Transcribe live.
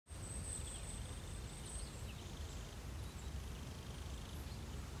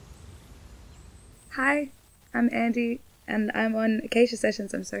Hi, I'm Andie, and I'm on Acacia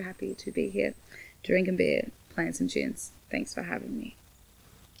Sessions. I'm so happy to be here, drinking beer, playing some tunes. Thanks for having me.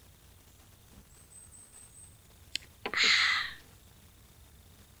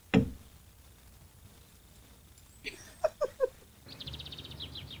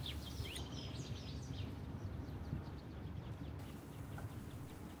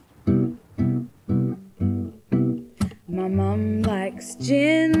 My mum likes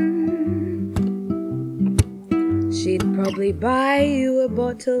gin. She'd probably buy you a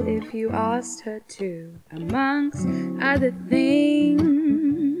bottle if you asked her to, amongst other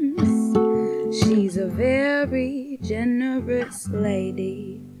things. She's a very generous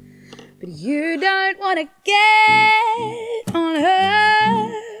lady, but you don't want to get on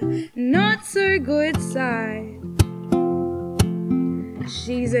her not so good side.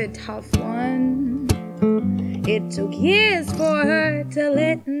 She's a tough one. It took years for her to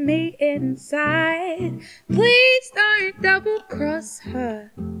let me inside. Please don't double-cross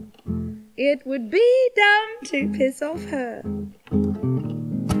her. It would be dumb to piss off her.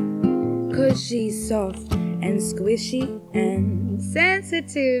 'Cause she's soft and squishy and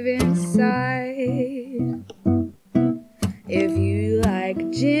sensitive inside. If you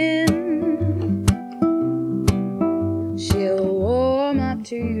like gin, she'll warm up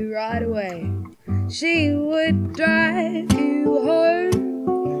to you right away. She would drive you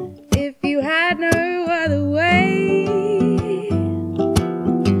home if you had no other way.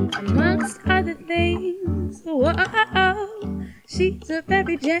 Amongst other things, whoa, she's a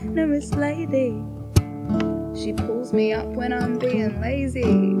very generous lady. She pulls me up when I'm being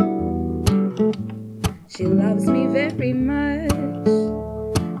lazy. She loves me very much,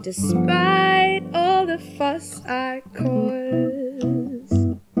 despite all the fuss I cause.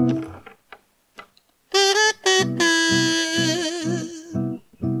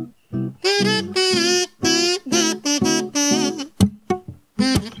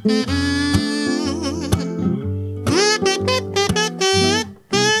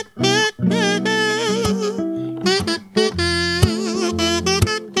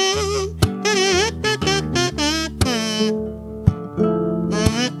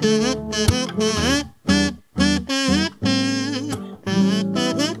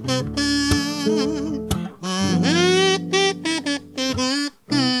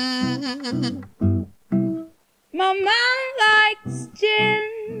 My mom likes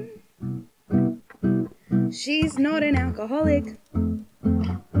gin. She's not an alcoholic.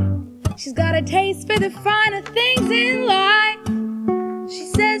 She's got a taste for the finer things in life. She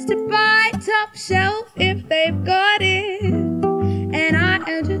says to buy top shelf if they've got it. And I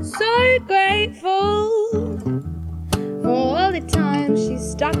am just so grateful for all the time she's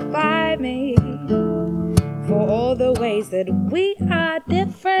stuck by me, for all the ways that we are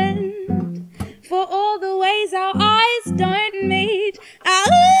different, for all the ways our eyes don't meet. My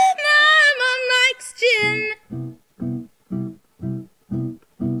mum likes gin.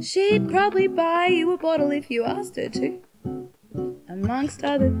 She'd probably buy you a bottle if you asked her to, amongst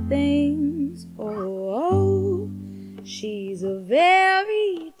other things. Oh, she's a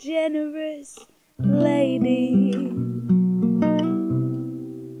very generous lady.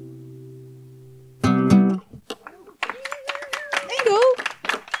 Thank you.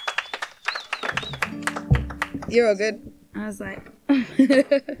 You're all good. I was like,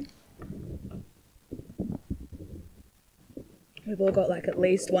 we've all got like at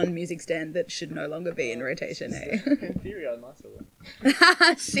least one music stand that should no longer be in rotation, eh? In theory, I must have.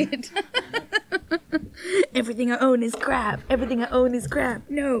 Shit. Everything I own is crap. Everything I own is crap.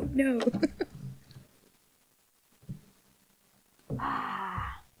 No, no.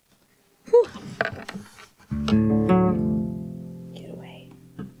 Whew. Get away.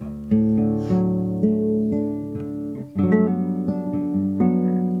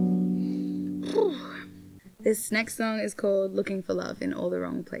 This next song is called Looking for Love in All the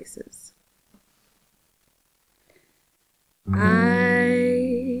Wrong Places. I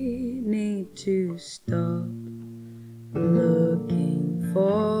need to stop looking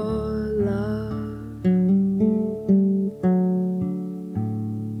for love.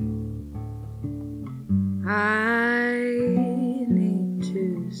 I need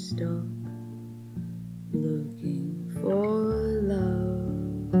to stop looking for love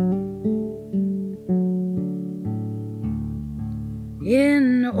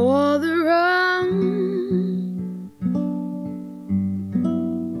in all the wrong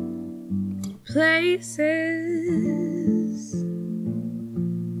places.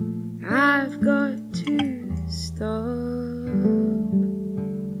 I've got to stop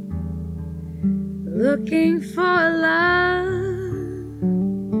looking for love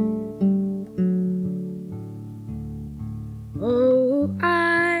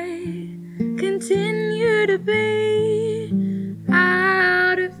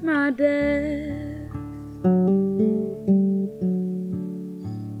my death.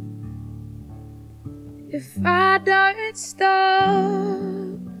 If I don't stop,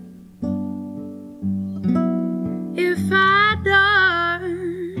 if I don't,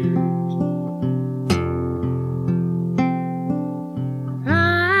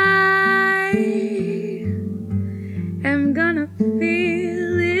 I am gonna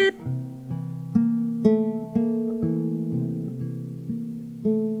feel it.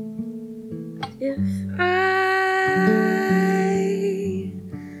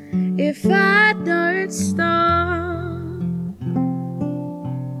 If I don't stop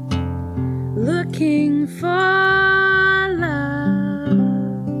looking for love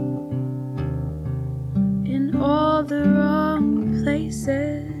in all the wrong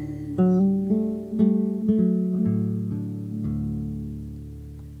places,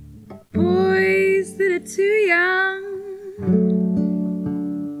 boys that are too young,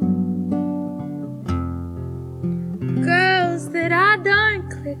 girls that I don't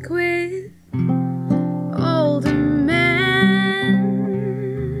click with, older men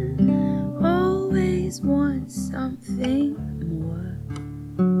always want something more.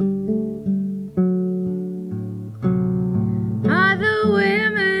 Other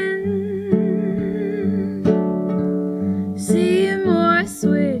women seem more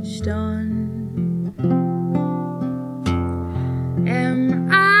switched on. Am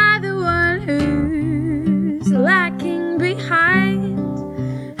I the one who's lacking behind?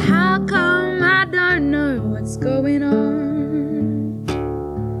 How come I don't know what's going on?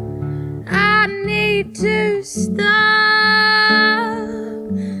 I need to stop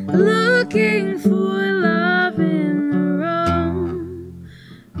looking for love in the wrong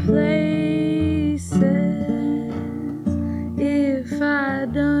places. If I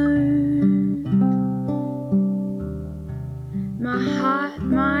don't, my heart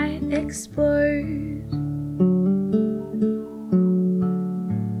might explode.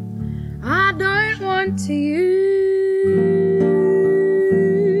 I don't want to use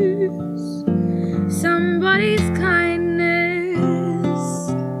somebody's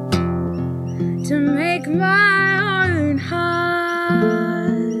kindness to make my own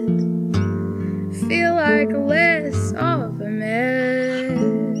heart feel like less of a mess.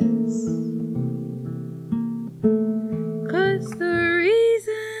 'Cause the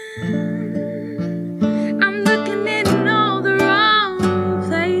reason I'm looking in all the wrong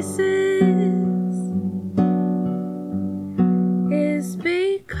places is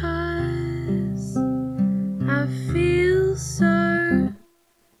because I feel so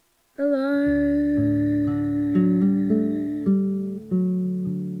alone.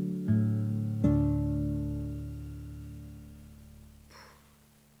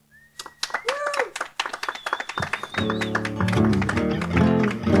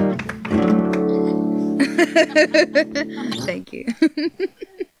 Thank you.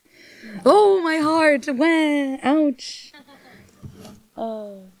 Oh, my heart. Wah, ouch.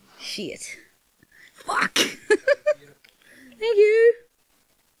 Oh, shit. Fuck. Thank you.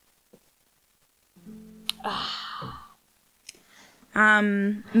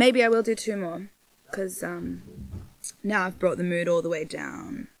 Maybe I will do 2 more, because now I've brought the mood all the way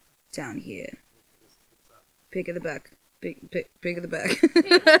down here. Pick of the back. Pick of the back.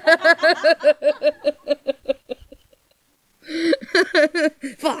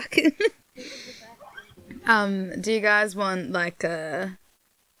 Fuck. Do you guys want like a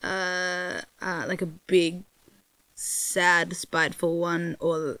big, sad, spiteful one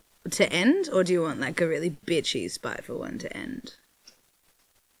or to end, or do you want like a really bitchy, spiteful one to end?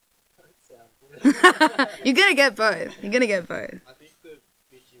 You're gonna get both. You're gonna get both. I think the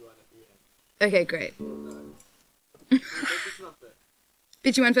bitchy one at the end. Okay, great.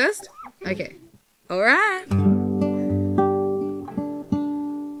 Bitchy one first? Okay. Alright.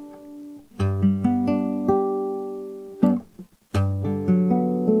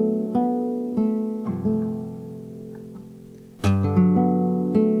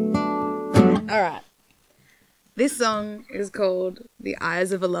 Alright. This song is called The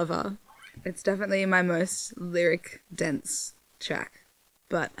Eyes of a Lover. It's definitely my most lyric dense track,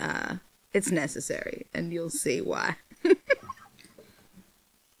 but it's necessary and you'll see why.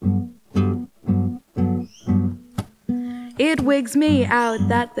 It wigs me out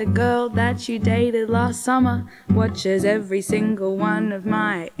that the girl that you dated last summer watches every single one of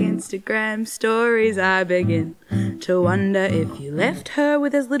my Instagram stories. I begin to wonder if you left her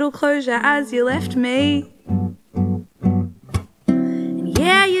with as little closure as you left me. And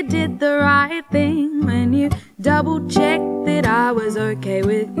yeah, you did the right thing when you double check that I was okay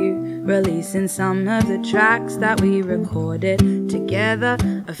with you releasing some of the tracks that we recorded together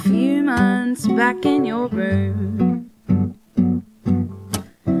a few months back in your room.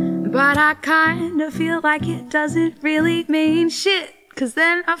 But I kinda feel like it doesn't really mean shit, 'cause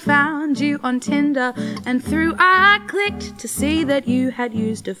then I found you on Tinder, and through I clicked to see that you had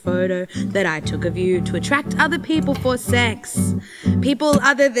used a photo that I took of you to attract other people for sex. People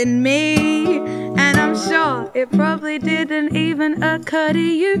other than me. And I'm sure it probably didn't even occur to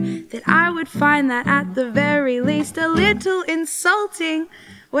you that I would find that at the very least a little insulting.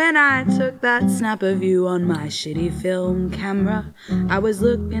 When I took that snap of you on my shitty film camera, I was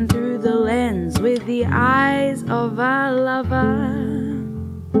looking through the lens with the eyes of a lover.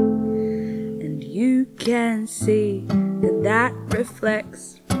 And you can see that that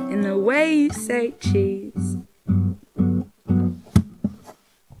reflects in the way you say cheese.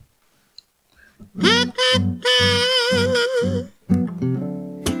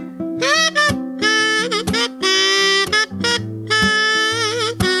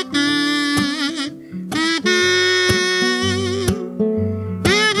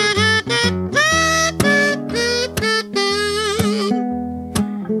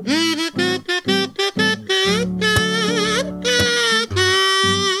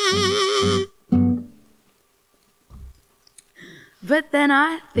 But then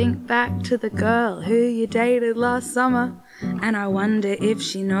I think back to the girl who you dated last summer, and I wonder if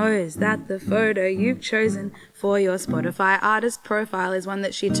she knows that the photo you've chosen for your Spotify artist profile is one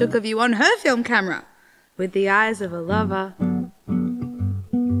that she took of you on her film camera with the eyes of a lover.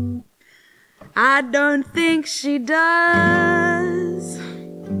 I don't think she does.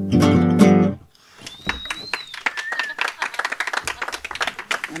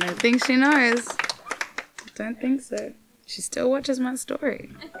 I don't think she knows. I don't think so. She still watches my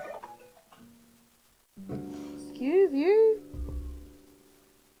story. Excuse you.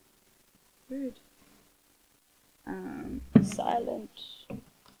 Rude. Silent.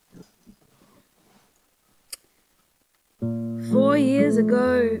 4 years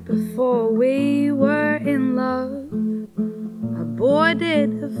ago, before we were in love, I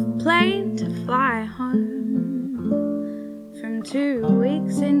boarded a plane to fly home. From 2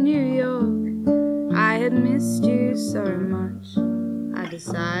 weeks in New York, I had missed you so much, I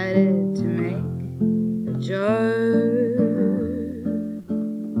decided to make a joke.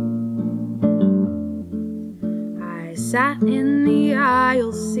 I sat in the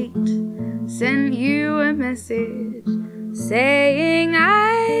aisle seat, sent you a message saying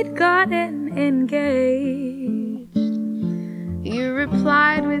I'd gotten engaged. You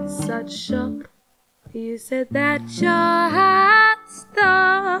replied with such shock. You said that your heart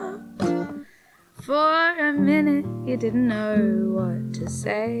stopped. For a minute you didn't know what to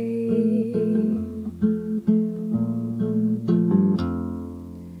say.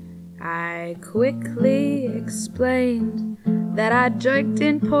 I quickly explained that I joked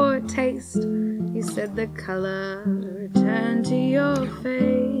in poor taste. You said the color returned to your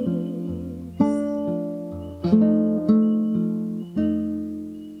face.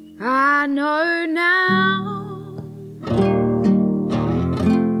 I know now.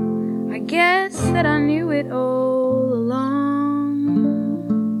 I guess that I knew it all along,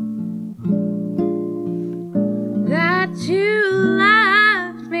 that you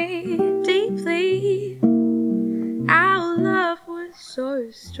loved me deeply. Our love was so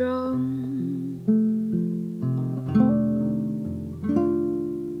strong.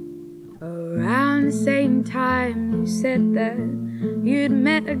 Around the same time you said that you'd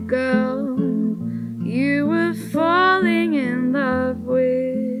met a girl you were falling in love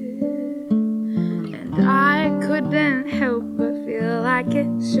with, and I couldn't help but feel like it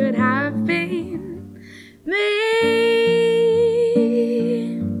should have been me.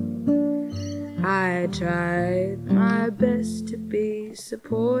 I tried my best to be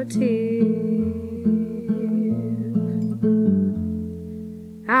supportive.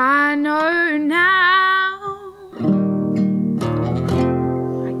 I know now.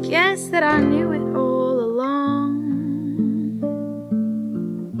 I guess that I knew it all along,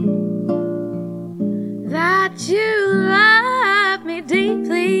 that you loved me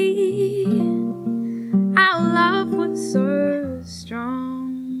deeply. Our love was so strong.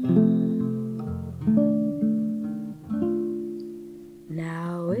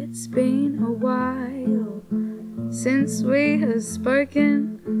 Now it's been a while since we have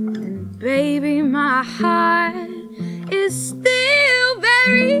spoken, and baby, my heart is still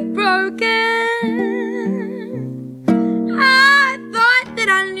very broken. I thought that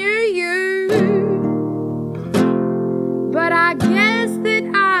I knew you, but I guess that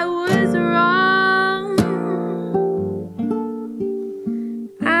I was wrong.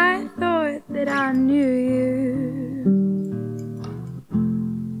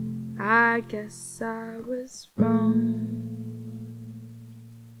 I guess I was wrong.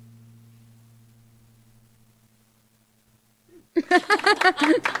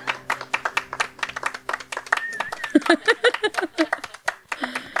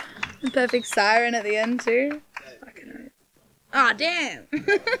 The perfect siren at the end too. Ah, damn.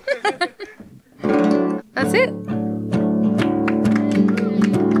 That's it.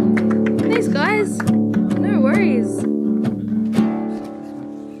 Thanks, guys. No worries.